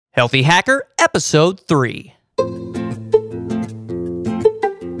Healthy Hacker, Episode 3.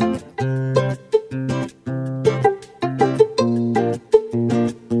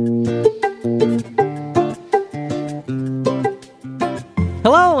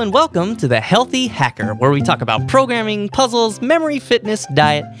 Hello and welcome to the Healthy Hacker, where we talk about programming, puzzles, memory, fitness,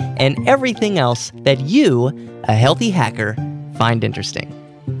 diet, and everything else that you, a healthy hacker, find interesting.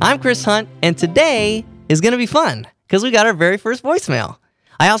 I'm Chris Hunt, and today is going to be fun because we got our very first voicemail.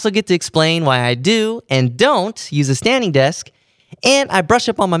 I also get to explain why I do and don't use a standing desk, and I brush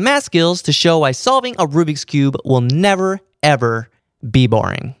up on my math skills to show why solving a Rubik's Cube will never, ever be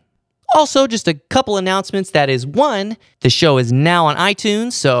boring. Also, just a couple announcements. That is, one, the show is now on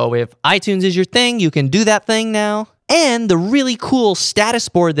iTunes, so if iTunes is your thing, you can do that thing now. And the really cool status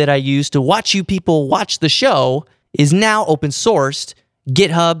board that I use to watch you people watch the show is now open sourced,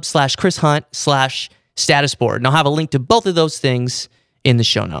 GitHub/Chris Hunt/status board. And I'll have a link to both of those things in the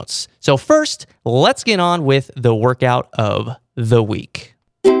show notes. So first, let's get on with the workout of the week.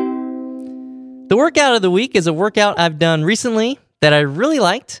 The workout of the week is a workout I've done recently that I really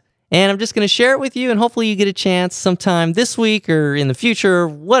liked, and I'm just going to share it with you, and hopefully you get a chance sometime this week or in the future, or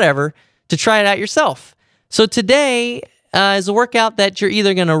whatever, to try it out yourself. So today is a workout that you're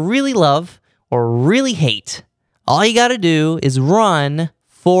either going to really love or really hate. All you got to do is run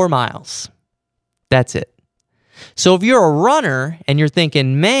 4 miles. That's it. So if you're a runner and you're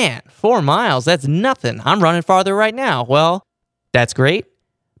thinking, man, 4 miles, that's nothing. I'm running farther right now. Well, that's great,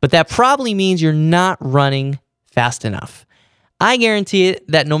 but that probably means you're not running fast enough. I guarantee it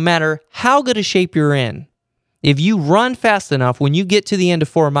that no matter how good a shape you're in, if you run fast enough, when you get to the end of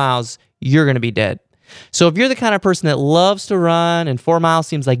 4 miles, you're going to be dead. So if you're the kind of person that loves to run and 4 miles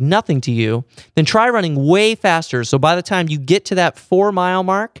seems like nothing to you, then try running way faster. So by the time you get to that 4 mile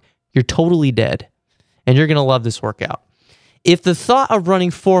mark, you're totally dead. And you're going to love this workout. If the thought of running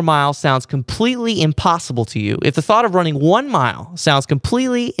 4 miles sounds completely impossible to you, if the thought of running 1 mile sounds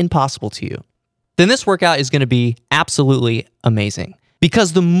completely impossible to you, then this workout is going to be absolutely amazing.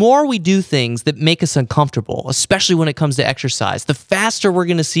 Because the more we do things that make us uncomfortable, especially when it comes to exercise, the faster we're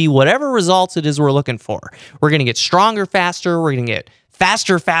going to see whatever results it is we're looking for. We're going to get stronger faster. We're going to get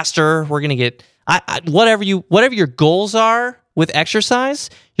faster. We're going to get whatever your goals are with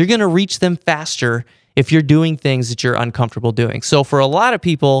exercise, you're going to reach them faster if you're doing things that you're uncomfortable doing. So for a lot of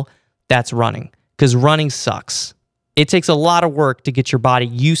people, that's running, because running sucks. It takes a lot of work to get your body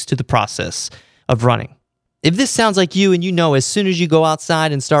used to the process of running. If this sounds like you and you know as soon as you go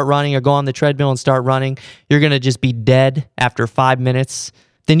outside and start running or go on the treadmill and start running, you're going to just be dead after 5 minutes,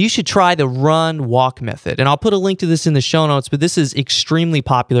 then you should try the run-walk method. And I'll put a link to this in the show notes, but this is extremely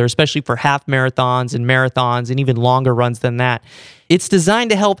popular, especially for half marathons and even longer runs than that. It's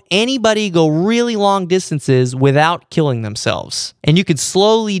designed to help anybody go really long distances without killing themselves. And you can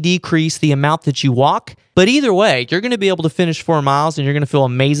slowly decrease the amount that you walk, but either way, you're going to be able to finish 4 miles and you're going to feel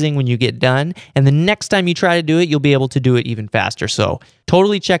amazing when you get done. And the next time you try to do it, you'll be able to do it even faster. So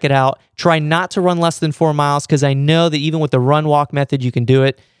totally check it out. Try not to run less than 4 miles, because I know that even with the run-walk method, you can do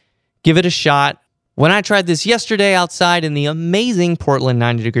it. Give it a shot. When I tried this yesterday outside in the amazing Portland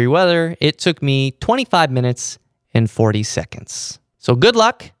 90-degree weather, it took me 25 minutes and 40 seconds. So good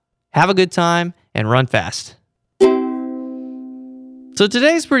luck, have a good time, and run fast. So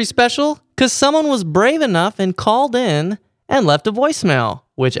today's pretty special because someone was brave enough and called in and left a voicemail,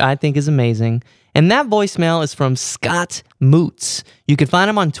 which I think is amazing. And that voicemail is from Scott Moots. You can find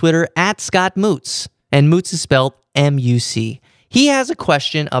him on Twitter at Scott Moots, and Moots is spelled M-U-C. He has a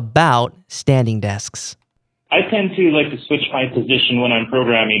question about standing desks. I tend to like to switch my position when I'm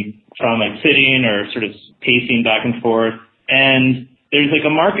programming from like sitting or sort of pacing back and forth. And there's like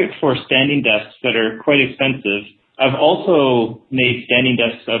a market for standing desks that are quite expensive. I've also made standing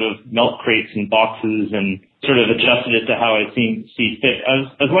desks out of milk crates and boxes and sort of adjusted it to how I see fit.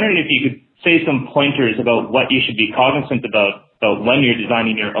 I was wondering if you could say some pointers about what you should be cognizant about when you're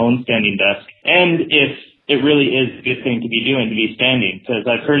designing your own standing desk, and if it really is a good thing to be doing, to be standing. Because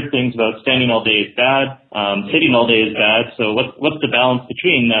I've heard things about standing all day is bad, sitting all day is bad. So what's the balance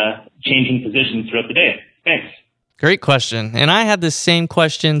between changing positions throughout the day? Thanks. Great question. And I had this same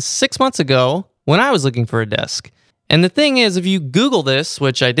question 6 months ago when I was looking for a desk. And the thing is, if you Google this,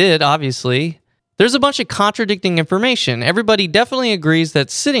 which I did, obviously, there's a bunch of contradicting information. Everybody definitely agrees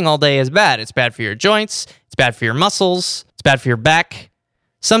that sitting all day is bad. It's bad for your joints. It's bad for your muscles. It's bad for your back.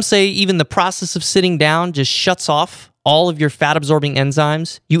 Some say even the process of sitting down just shuts off all of your fat-absorbing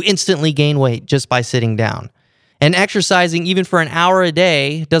enzymes. You instantly gain weight just by sitting down. And exercising even for an hour a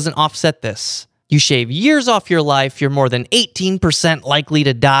day doesn't offset this. You shave years off your life, you're more than 18% likely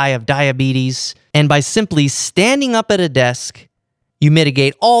to die of diabetes. And by simply standing up at a desk, you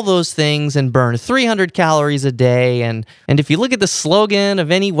mitigate all those things and burn 300 calories a day. And if you look at the slogan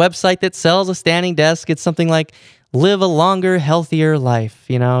of any website that sells a standing desk, it's something like, live a longer, healthier life.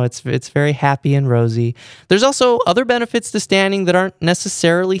 You know, it's very happy and rosy. There's also other benefits to standing that aren't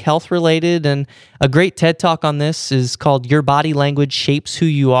necessarily health related. And a great TED Talk on this is called Your Body Language Shapes Who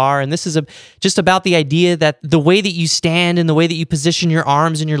You Are. And this is just about the idea that the way that you stand and the way that you position your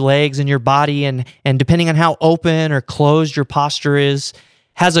arms and your legs and your body, and depending on how open or closed your posture is,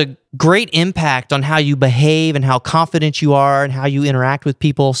 has a great impact on how you behave and how confident you are and how you interact with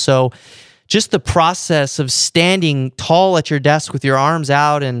people. So just the process of standing tall at your desk with your arms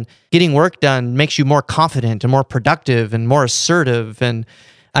out and getting work done makes you more confident and more productive and more assertive. And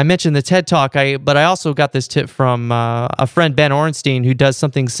I mentioned the TED Talk, but I also got this tip from a friend, Ben Orenstein, who does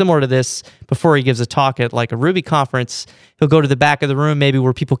something similar to this before he gives a talk at like a Ruby conference. He'll go to the back of the room, maybe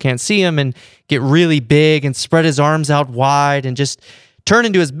where people can't see him, and get really big and spread his arms out wide and just turn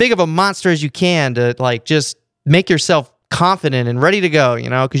into as big of a monster as you can to like just make yourself confident and ready to go, you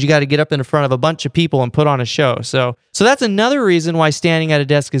know, because you got to get up in front of a bunch of people and put on a show. So that's another reason why standing at a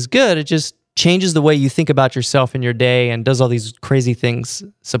desk is good. It just changes the way you think about yourself in your day and does all these crazy things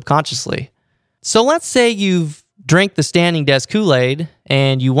subconsciously. So let's say you've drank the standing desk Kool-Aid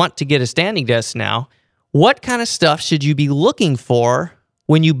and you want to get a standing desk now. What kind of stuff should you be looking for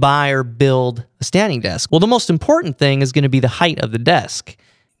when you buy or build a standing desk? Well, the most important thing is going to be the height of the desk.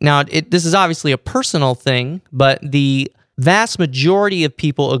 Now, this is obviously a personal thing, but the vast majority of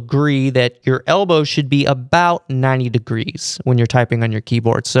people agree that your elbow should be about 90 degrees when you're typing on your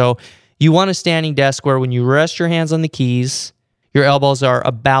keyboard. So you want a standing desk where when you rest your hands on the keys, your elbows are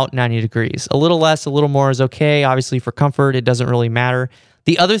about 90 degrees. A little less, a little more is okay. Obviously, for comfort, it doesn't really matter.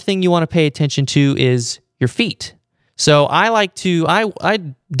 The other thing you want to pay attention to is your feet. So I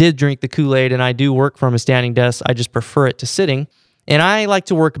did drink the Kool-Aid and I do work from a standing desk. I just prefer it to sitting. And I like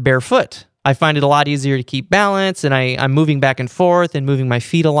to work barefoot. I find it a lot easier to keep balance, and I'm moving back and forth and moving my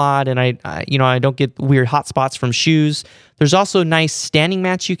feet a lot, and I don't get weird hot spots from shoes. There's also nice standing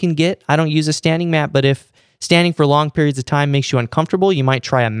mats you can get. I don't use a standing mat, but if standing for long periods of time makes you uncomfortable, you might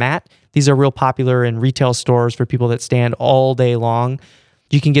try a mat. These are real popular in retail stores for people that stand all day long.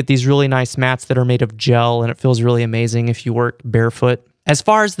 You can get these really nice mats that are made of gel, and it feels really amazing if you work barefoot. As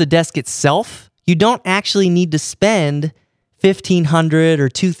far as the desk itself, you don't actually need to spend $1,500 or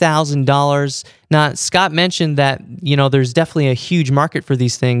 $2,000. Now, Scott mentioned that, you know, there's definitely a huge market for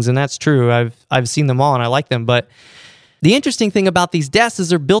these things, and that's true. I've seen them all and I like them, but the interesting thing about these desks is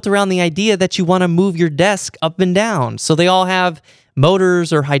they're built around the idea that you want to move your desk up and down. So they all have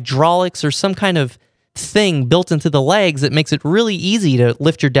motors or hydraulics or some kind of thing built into the legs that makes it really easy to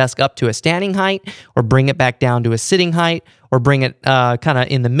lift your desk up to a standing height or bring it back down to a sitting height or bring it kind of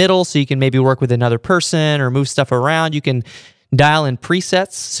in the middle so you can maybe work with another person or move stuff around. You can dial in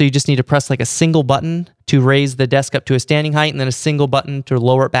presets, so you just need to press like a single button to raise the desk up to a standing height and then a single button to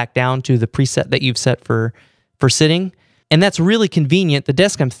lower it back down to the preset that you've set for sitting. And that's really convenient. The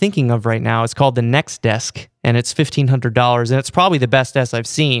desk I'm thinking of right now is called the Next Desk, and it's $1,500, and it's probably the best desk I've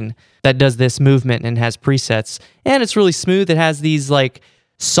seen that does this movement and has presets. And it's really smooth. It has these like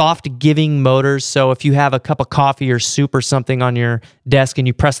soft giving motors, so if you have a cup of coffee or soup or something on your desk and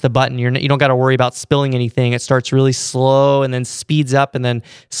you press the button, you don't got to worry about spilling anything. It starts really slow and then speeds up and then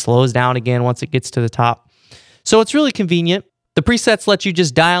slows down again once it gets to the top. So it's really convenient. The presets let you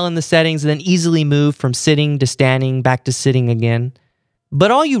just dial in the settings and then easily move from sitting to standing, back to sitting again.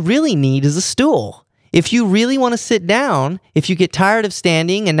 But all you really need is a stool. If you really want to sit down, if you get tired of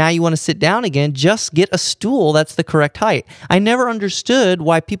standing and now you want to sit down again, just get a stool that's the correct height. I never understood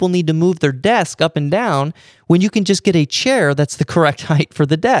why people need to move their desk up and down when you can just get a chair that's the correct height for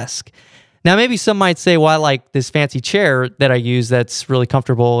the desk. Now, maybe some might say, well, I like this fancy chair that I use that's really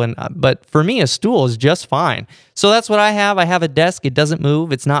comfortable, but for me, a stool is just fine. So that's what I have. I have a desk. It doesn't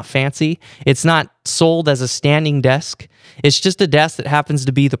move. It's not fancy. It's not sold as a standing desk. It's just a desk that happens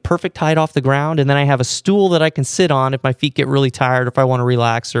to be the perfect height off the ground, and then I have a stool that I can sit on if my feet get really tired, or if I want to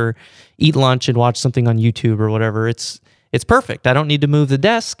relax or eat lunch and watch something on YouTube or whatever. It's perfect. I don't need to move the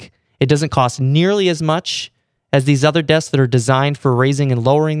desk. It doesn't cost nearly as much as these other desks that are designed for raising and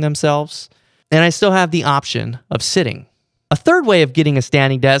lowering themselves. And I still have the option of sitting. A third way of getting a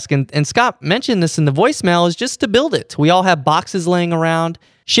standing desk, and Scott mentioned this in the voicemail, is just to build it. We all have boxes laying around,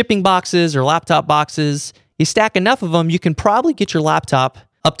 shipping boxes or laptop boxes. You stack enough of them, you can probably get your laptop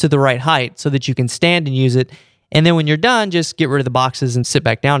up to the right height so that you can stand and use it. And then when you're done, just get rid of the boxes and sit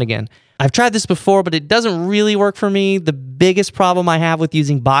back down again. I've tried this before, but it doesn't really work for me. The biggest problem I have with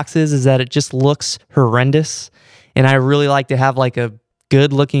using boxes is that it just looks horrendous. And I really like to have like a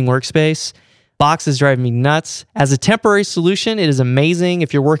good looking workspace. Boxes drive me nuts. As a temporary solution, it is amazing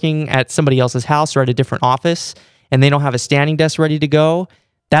if you're working at somebody else's house or at a different office and they don't have a standing desk ready to go.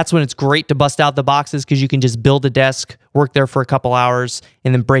 That's when it's great to bust out the boxes because you can just build a desk, work there for a couple hours,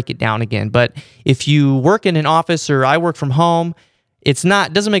 and then break it down again. But if you work in an office or I work from home, it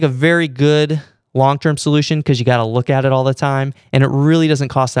doesn't make a very good long-term solution because you got to look at it all the time, and it really doesn't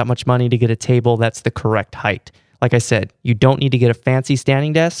cost that much money to get a table that's the correct height. Like I said, you don't need to get a fancy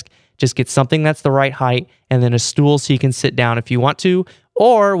standing desk. Just get something that's the right height and then a stool so you can sit down if you want to,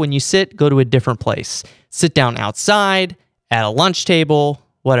 or when you sit, go to a different place. Sit down outside, at a lunch table,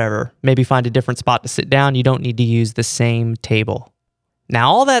 whatever. Maybe find a different spot to sit down. You don't need to use the same table.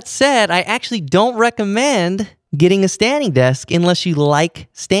 Now, all that said, I actually don't recommend getting a standing desk unless you like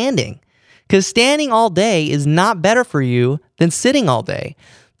standing, because standing all day is not better for you than sitting all day.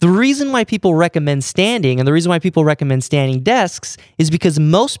 The reason why people recommend standing and the reason why people recommend standing desks is because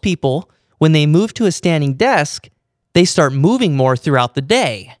most people, when they move to a standing desk, they start moving more throughout the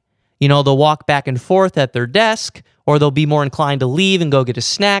day. You know, they'll walk back and forth at their desk, or they'll be more inclined to leave and go get a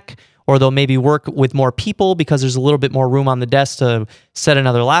snack, or they'll maybe work with more people because there's a little bit more room on the desk to set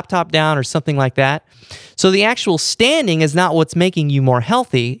another laptop down or something like that. So the actual standing is not what's making you more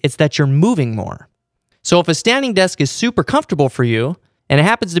healthy, it's that you're moving more. So if a standing desk is super comfortable for you, and it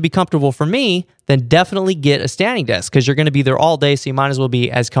happens to be comfortable for me, then definitely get a standing desk because you're going to be there all day, so you might as well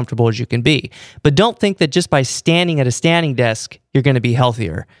be as comfortable as you can be. But don't think that just by standing at a standing desk, you're going to be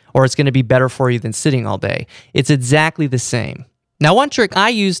healthier or it's going to be better for you than sitting all day. It's exactly the same. Now, one trick I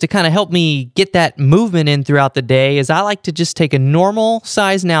use to kind of help me get that movement in throughout the day is I like to just take a normal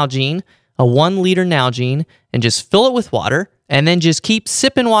size Nalgene, a 1 liter Nalgene, and just fill it with water, and then just keep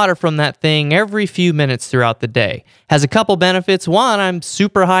sipping water from that thing every few minutes throughout the day. Has a couple benefits. One, I'm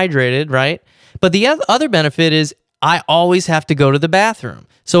super hydrated, right? But the other benefit is I always have to go to the bathroom.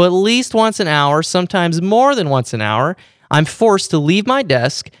 So at least once an hour, sometimes more than once an hour, I'm forced to leave my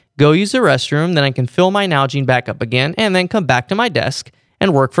desk, go use the restroom, then I can fill my Nalgene back up again, and then come back to my desk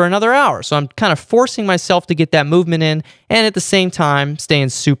and work for another hour. So I'm kind of forcing myself to get that movement in, and at the same time, staying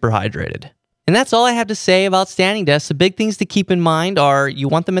super hydrated. And that's all I have to say about standing desks. The big things to keep in mind are you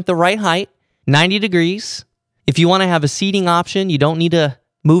want them at the right height, 90 degrees. If you want to have a seating option, you don't need a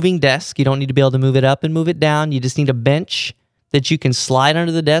moving desk. You don't need to be able to move it up and move it down. You just need a bench that you can slide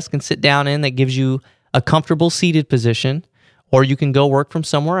under the desk and sit down in that gives you a comfortable seated position, or you can go work from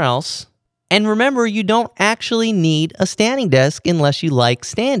somewhere else. And remember, you don't actually need a standing desk unless you like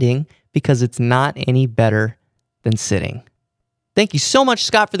standing because it's not any better than sitting. Thank you so much,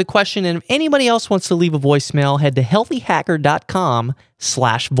 Scott, for the question. And if anybody else wants to leave a voicemail, head to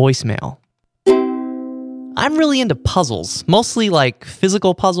healthyhacker.com/voicemail. I'm really into puzzles, mostly like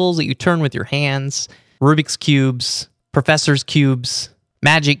physical puzzles that you turn with your hands, Rubik's Cubes, Professor's Cubes,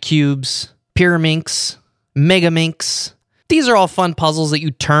 Magic Cubes, Pyraminx, Megaminx. These are all fun puzzles that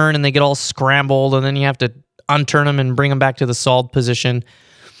you turn and they get all scrambled and then you have to unturn them and bring them back to the solved position.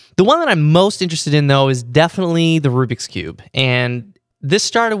 The one that I'm most interested in, though, is definitely the Rubik's Cube. And this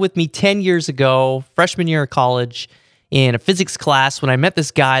started with me 10 years ago, freshman year of college, in a physics class when I met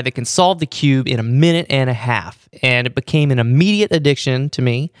this guy that can solve the cube in a minute and a half. And it became an immediate addiction to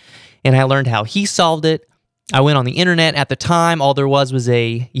me. And I learned how he solved it. I went on the internet. At the time, all there was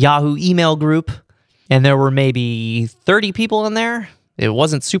a Yahoo email group. And there were maybe 30 people in there. It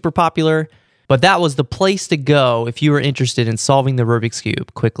wasn't super popular. But that was the place to go if you were interested in solving the Rubik's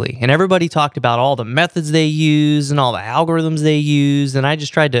Cube quickly. And everybody talked about all the methods they use and all the algorithms they use. And I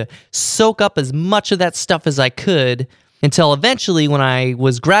just tried to soak up as much of that stuff as I could until eventually, when I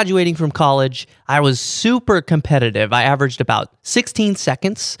was graduating from college, I was super competitive. I averaged about 16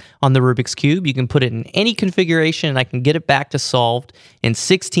 seconds on the Rubik's Cube. You can put it in any configuration and I can get it back to solved in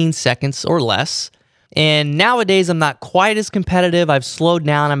 16 seconds or less. And nowadays, I'm not quite as competitive. I've slowed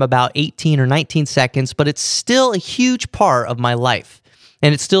down. I'm about 18 or 19 seconds, but it's still a huge part of my life.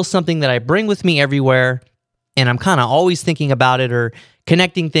 And it's still something that I bring with me everywhere. And I'm kind of always thinking about it or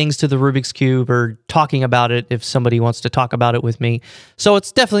connecting things to the Rubik's Cube or talking about it if somebody wants to talk about it with me. So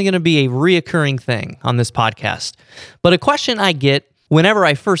it's definitely going to be a reoccurring thing on this podcast. But a question I get whenever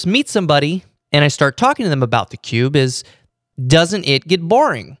I first meet somebody and I start talking to them about the cube is, doesn't it get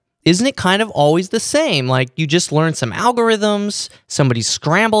boring? Isn't it kind of always the same? Like you just learn some algorithms, somebody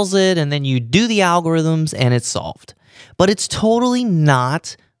scrambles it, and then you do the algorithms and it's solved. But it's totally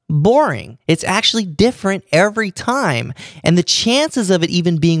not boring. It's actually different every time. And the chances of it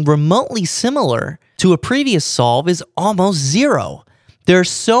even being remotely similar to a previous solve is almost zero. There are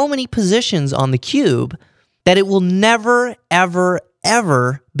so many positions on the cube that it will never, ever,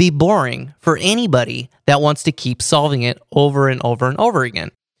 ever be boring for anybody that wants to keep solving it over and over and over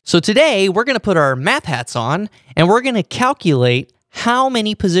again. So today, we're going to put our math hats on, and we're going to calculate how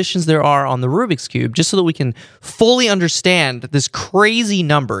many positions there are on the Rubik's Cube, just so that we can fully understand this crazy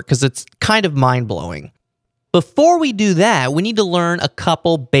number, because it's kind of mind-blowing. Before we do that, we need to learn a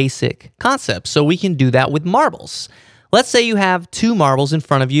couple basic concepts, so we can do that with marbles. Let's say you have two marbles in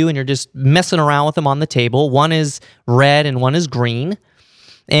front of you, and you're just messing around with them on the table. One is red and one is green,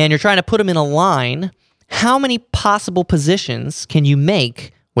 and you're trying to put them in a line. How many possible positions can you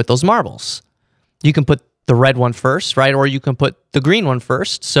make with those marbles? You can put the red one first, right? Or you can put the green one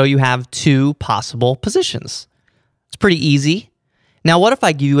first, so you have two possible positions. It's pretty easy. Now, what if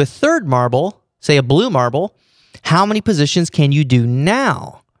I give you a third marble, say a blue marble? How many positions can you do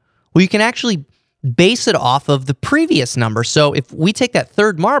now? Well, you can actually base it off of the previous number. So if we take that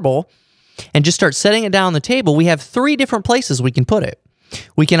third marble and just start setting it down on the table, we have three different places we can put it.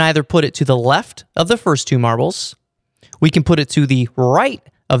 We can either put it to the left of the first two marbles, we can put it to the right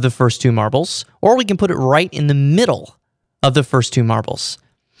of the first two marbles, or we can put it right in the middle of the first two marbles.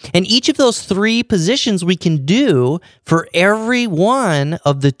 And each of those three positions we can do for every one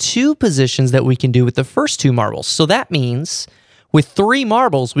of the two positions that we can do with the first two marbles. So that means with three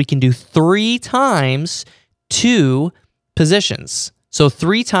marbles, we can do 3 times 2 positions. So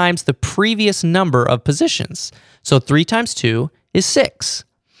 3 times the previous number of positions. So 3 times 2 is 6.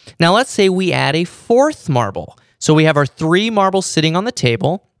 Now let's say we add a fourth marble. So we have our 3 marbles sitting on the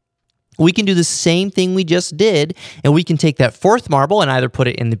table. We can do the same thing we just did, and we can take that fourth marble and either put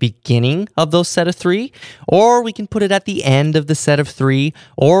it in the beginning of those set of 3, or we can put it at the end of the set of 3,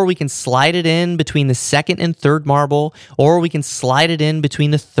 or we can slide it in between the second and third marble, or we can slide it in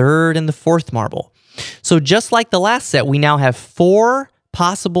between the third and the fourth marble. So just like the last set, we now have 4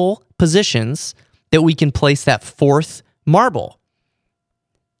 possible positions that we can place that fourth marble.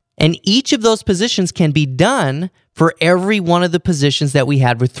 And each of those positions can be done for every one of the positions that we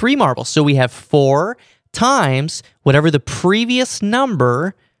had with 3 marbles. So we have 4 times whatever the previous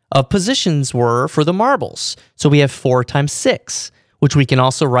number of positions were for the marbles. So we have 4 times 6, which we can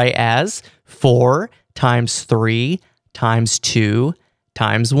also write as 4 times 3 times 2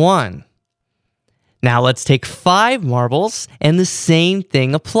 times 1. Now let's take 5 marbles, and the same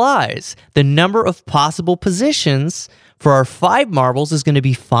thing applies. The number of possible positions for our 5 marbles is going to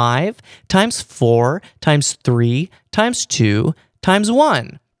be 5 times 4 times 3 times 2 times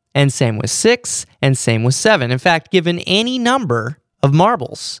 1. And same with 6, and same with 7. In fact, given any number of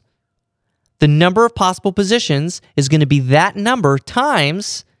marbles, the number of possible positions is going to be that number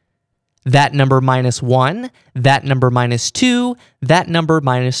times that number minus 1, that number minus 2, that number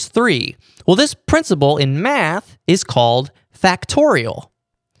minus 3. Well, this principle in math is called factorial.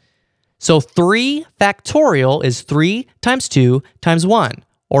 So 3 factorial is 3 times 2 times 1,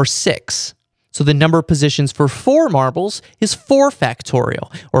 or 6. So the number of positions for 4 marbles is 4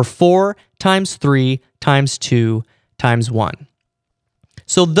 factorial, or 4 times 3 times 2 times 1.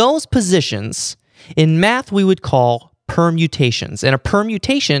 So those positions, in math we would call permutations. And a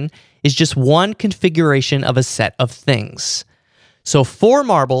permutation is just one configuration of a set of things. So 4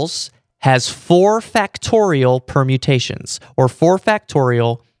 marbles has 4 factorial permutations, or 4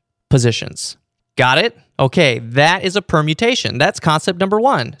 factorial positions. Got it? Okay, that is a permutation. That's concept number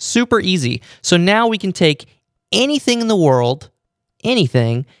 1. Super easy. So now we can take anything in the world,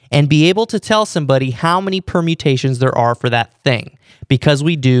 anything, and be able to tell somebody how many permutations there are for that thing, because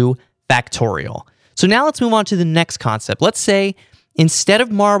we do factorial. So now let's move on to the next concept. Let's say instead of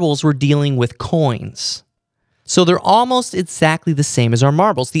marbles, we're dealing with coins. So they're almost exactly the same as our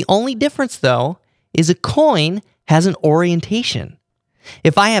marbles. The only difference, though, is a coin has an orientation.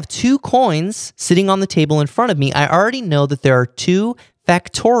 If I have 2 coins sitting on the table in front of me, I already know that there are 2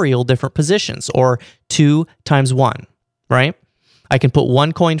 factorial different positions, or 2 times 1, right? I can put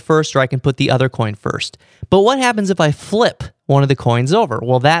one coin first, or I can put the other coin first. But what happens if I flip one of the coins over?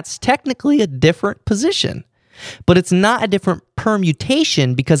 Well, that's technically a different position. But it's not a different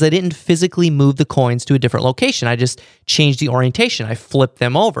permutation because I didn't physically move the coins to a different location. I just changed the orientation. I flipped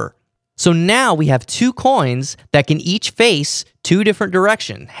them over. So now we have 2 coins that can each face 2 different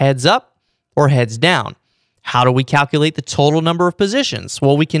directions, heads up or heads down. How do we calculate the total number of positions?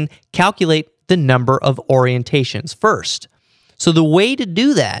 Well, we can calculate the number of orientations first. So the way to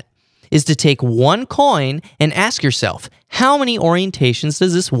do that is to take one coin and ask yourself, how many orientations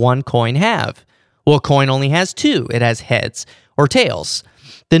does this one coin have? Well, a coin only has 2. It has heads or tails.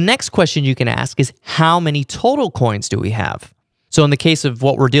 The next question you can ask is, how many total coins do we have? So in the case of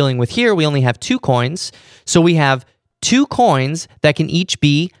what we're dealing with here, we only have 2 coins. So we have 2 coins that can each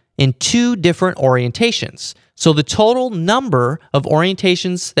be in 2 different orientations. So the total number of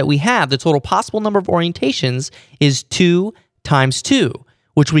orientations that we have, the total possible number of orientations, is 2 times 2,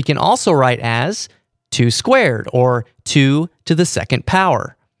 which we can also write as 2 squared, or 2 to the second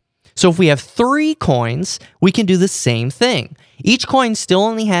power. So if we have 3 coins, we can do the same thing. Each coin still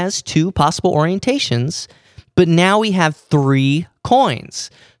only has 2 possible orientations, but now we have 3 coins.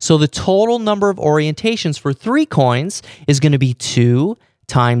 So the total number of orientations for 3 coins is going to be 2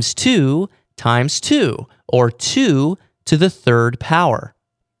 times 2 times 2, or 2 to the third power.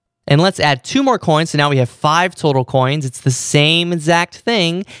 And let's add 2 more coins, so now we have 5 total coins. It's the same exact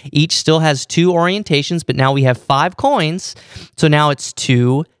thing. Each still has 2 orientations, but now we have 5 coins, so now it's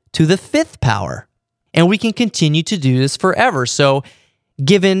 2 to the 5th power. And we can continue to do this forever. So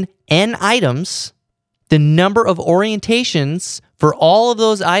given n items, the number of orientations for all of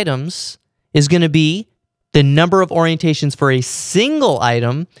those items is going to be the number of orientations for a single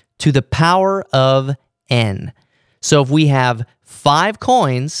item to the power of n. So if we have 5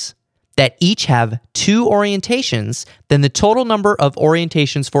 coins that each have 2 orientations, then the total number of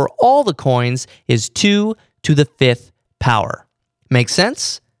orientations for all the coins is 2 to the 5th power. Make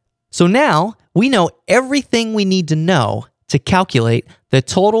sense? So now we know everything we need to know to calculate the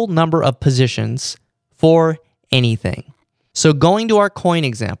total number of positions for anything. So going to our coin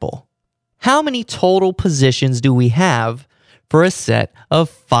example, how many total positions do we have for a set of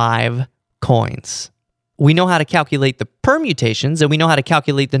 5 coins? We know how to calculate the permutations, and we know how to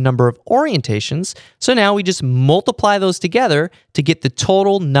calculate the number of orientations. So now we just multiply those together to get the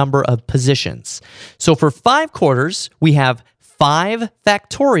total number of positions. So for 5 quarters, we have 5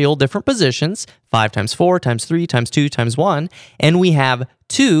 factorial different positions, 5 times 4 times 3 times 2 times 1, and we have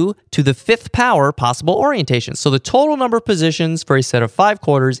 2 to the 5th power possible orientations. So the total number of positions for a set of 5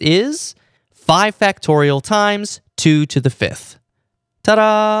 quarters is 5 factorial times 2 to the 5th.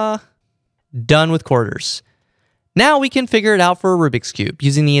 Ta-da! Done with quarters. Now we can figure it out for a Rubik's Cube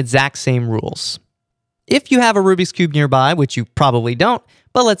using the exact same rules. If you have a Rubik's Cube nearby, which you probably don't,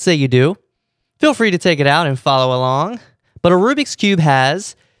 but let's say you do, feel free to take it out and follow along. But a Rubik's Cube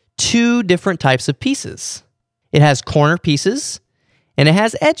has 2 different types of pieces. It has corner pieces and it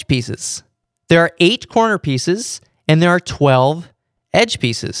has edge pieces. There are 8 corner pieces and there are 12 edge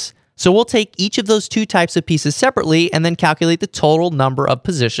pieces. So we'll take each of those 2 types of pieces separately and then calculate the total number of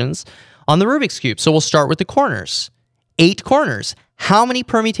positions on the Rubik's Cube. So we'll start with the corners. 8 corners. How many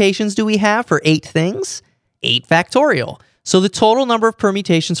permutations do we have for 8 things? 8 factorial. So the total number of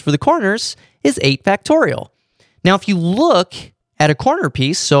permutations for the corners is 8 factorial. Now, if you look at a corner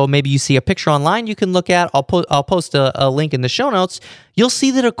piece, so maybe you see a picture online you can look at, I'll post a link in the show notes, you'll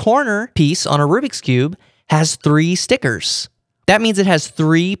see that a corner piece on a Rubik's Cube has 3 stickers. That means it has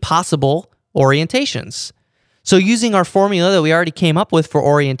 3 possible orientations. So using our formula that we already came up with for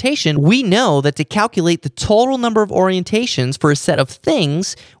orientation, we know that to calculate the total number of orientations for a set of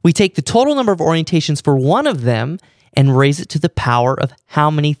things, we take the total number of orientations for one of them and raise it to the power of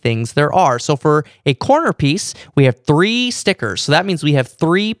how many things there are. So for a corner piece, we have 3 stickers. So that means we have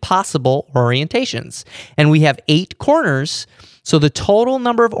 3 possible orientations. And we have 8 corners. So the total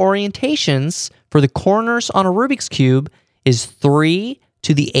number of orientations for the corners on a Rubik's Cube is 3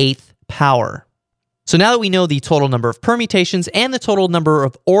 to the 8th power. So now that we know the total number of permutations and the total number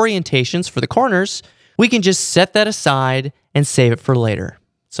of orientations for the corners, we can just set that aside and save it for later.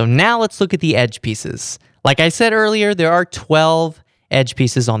 So now let's look at the edge pieces. Like I said earlier, there are 12 edge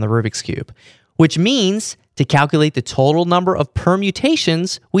pieces on the Rubik's Cube, which means to calculate the total number of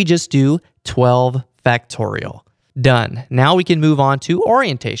permutations, we just do 12 factorial. Done. Now we can move on to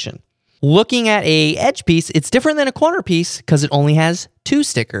orientation. Looking at an edge piece, it's different than a corner piece because it only has 2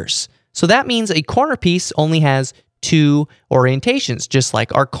 stickers. So that means a corner piece only has 2 orientations, just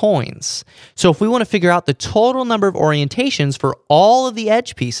like our coins. So if we want to figure out the total number of orientations for all of the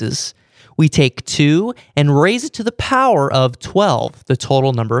edge pieces, we take 2 and raise it to the power of 12, the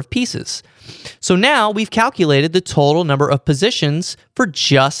total number of pieces. So now we've calculated the total number of positions for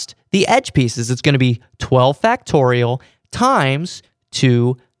just the edge pieces. It's going to be 12 factorial times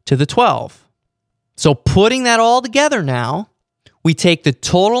 2 to the 12. So putting that all together now, we take the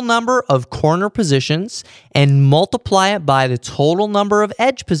total number of corner positions and multiply it by the total number of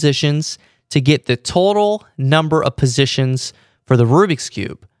edge positions to get the total number of positions for the Rubik's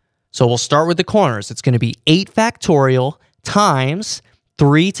Cube. So we'll start with the corners. It's going to be 8 factorial times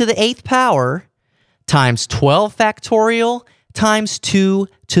 3 to the 8th power times 12 factorial times 2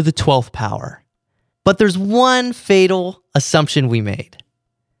 to the 12th power. But there's one fatal assumption we made.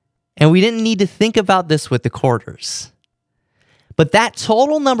 And we didn't need to think about this with the quarters. But that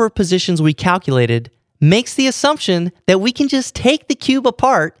total number of positions we calculated makes the assumption that we can just take the cube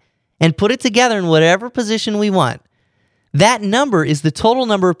apart and put it together in whatever position we want. That number is the total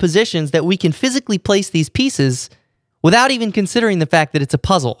number of positions that we can physically place these pieces without even considering the fact that it's a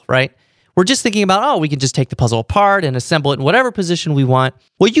puzzle, right? We're just thinking about, oh, we can just take the puzzle apart and assemble it in whatever position we want.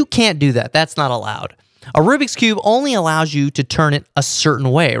 Well, you can't do that. That's not allowed. A Rubik's Cube only allows you to turn it a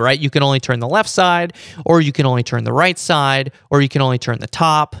certain way, right? You can only turn the left side, or you can only turn the right side, or you can only turn the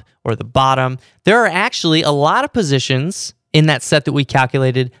top or the bottom. There are actually a lot of positions in that set that we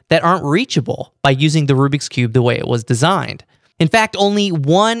calculated that aren't reachable by using the Rubik's Cube the way it was designed. In fact, only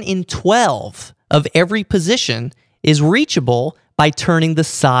 1 in 12 of every position is reachable by turning the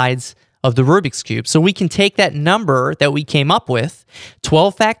sides of the Rubik's Cube. So we can take that number that we came up with,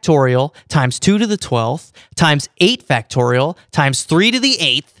 12 factorial times 2 to the 12th times 8 factorial times 3 to the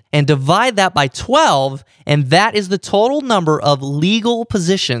 8th, and divide that by 12, and that is the total number of legal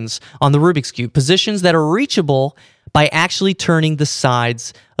positions on the Rubik's Cube, positions that are reachable by actually turning the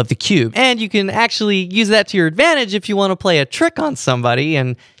sides of the cube. And you can actually use that to your advantage if you want to play a trick on somebody,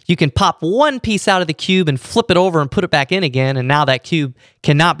 and you can pop one piece out of the cube and flip it over and put it back in again, and now that cube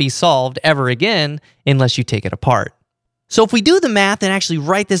cannot be solved ever again unless you take it apart. So if we do the math and actually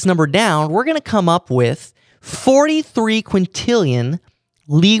write this number down, we're going to come up with 43 quintillion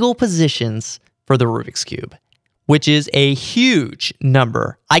legal positions for the Rubik's Cube, which is a huge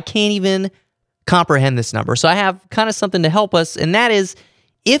number. I can't even comprehend this number. So I have kind of something to help us, and that is,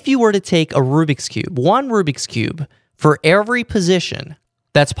 if you were to take a Rubik's Cube, one Rubik's Cube for every position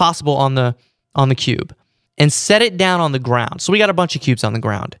that's possible on the cube, and set it down on the ground. So we got a bunch of cubes on the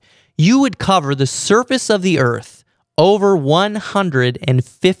ground. You would cover the surface of the Earth over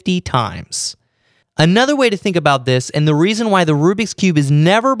 150 times. Another way to think about this, and the reason why the Rubik's Cube is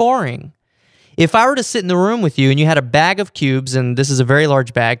never boring, if I were to sit in the room with you and you had a bag of cubes, and this is a very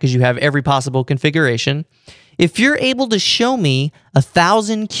large bag because you have every possible configuration, if you're able to show me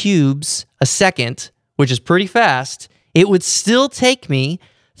 1,000 cubes a second, which is pretty fast, it would still take me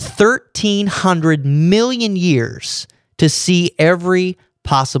 1,300 million years to see every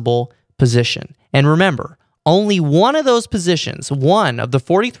possible position. And remember, only one of those positions, one of the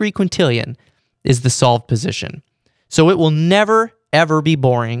 43 quintillion, is the solved position. So it will never, ever be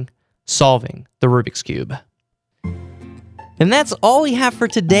boring solving the Rubik's Cube. And that's all we have for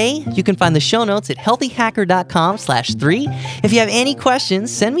today. You can find the show notes at healthyhacker.com/3. If you have any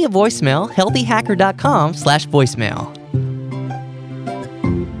questions, send me a voicemail, healthyhacker.com/voicemail.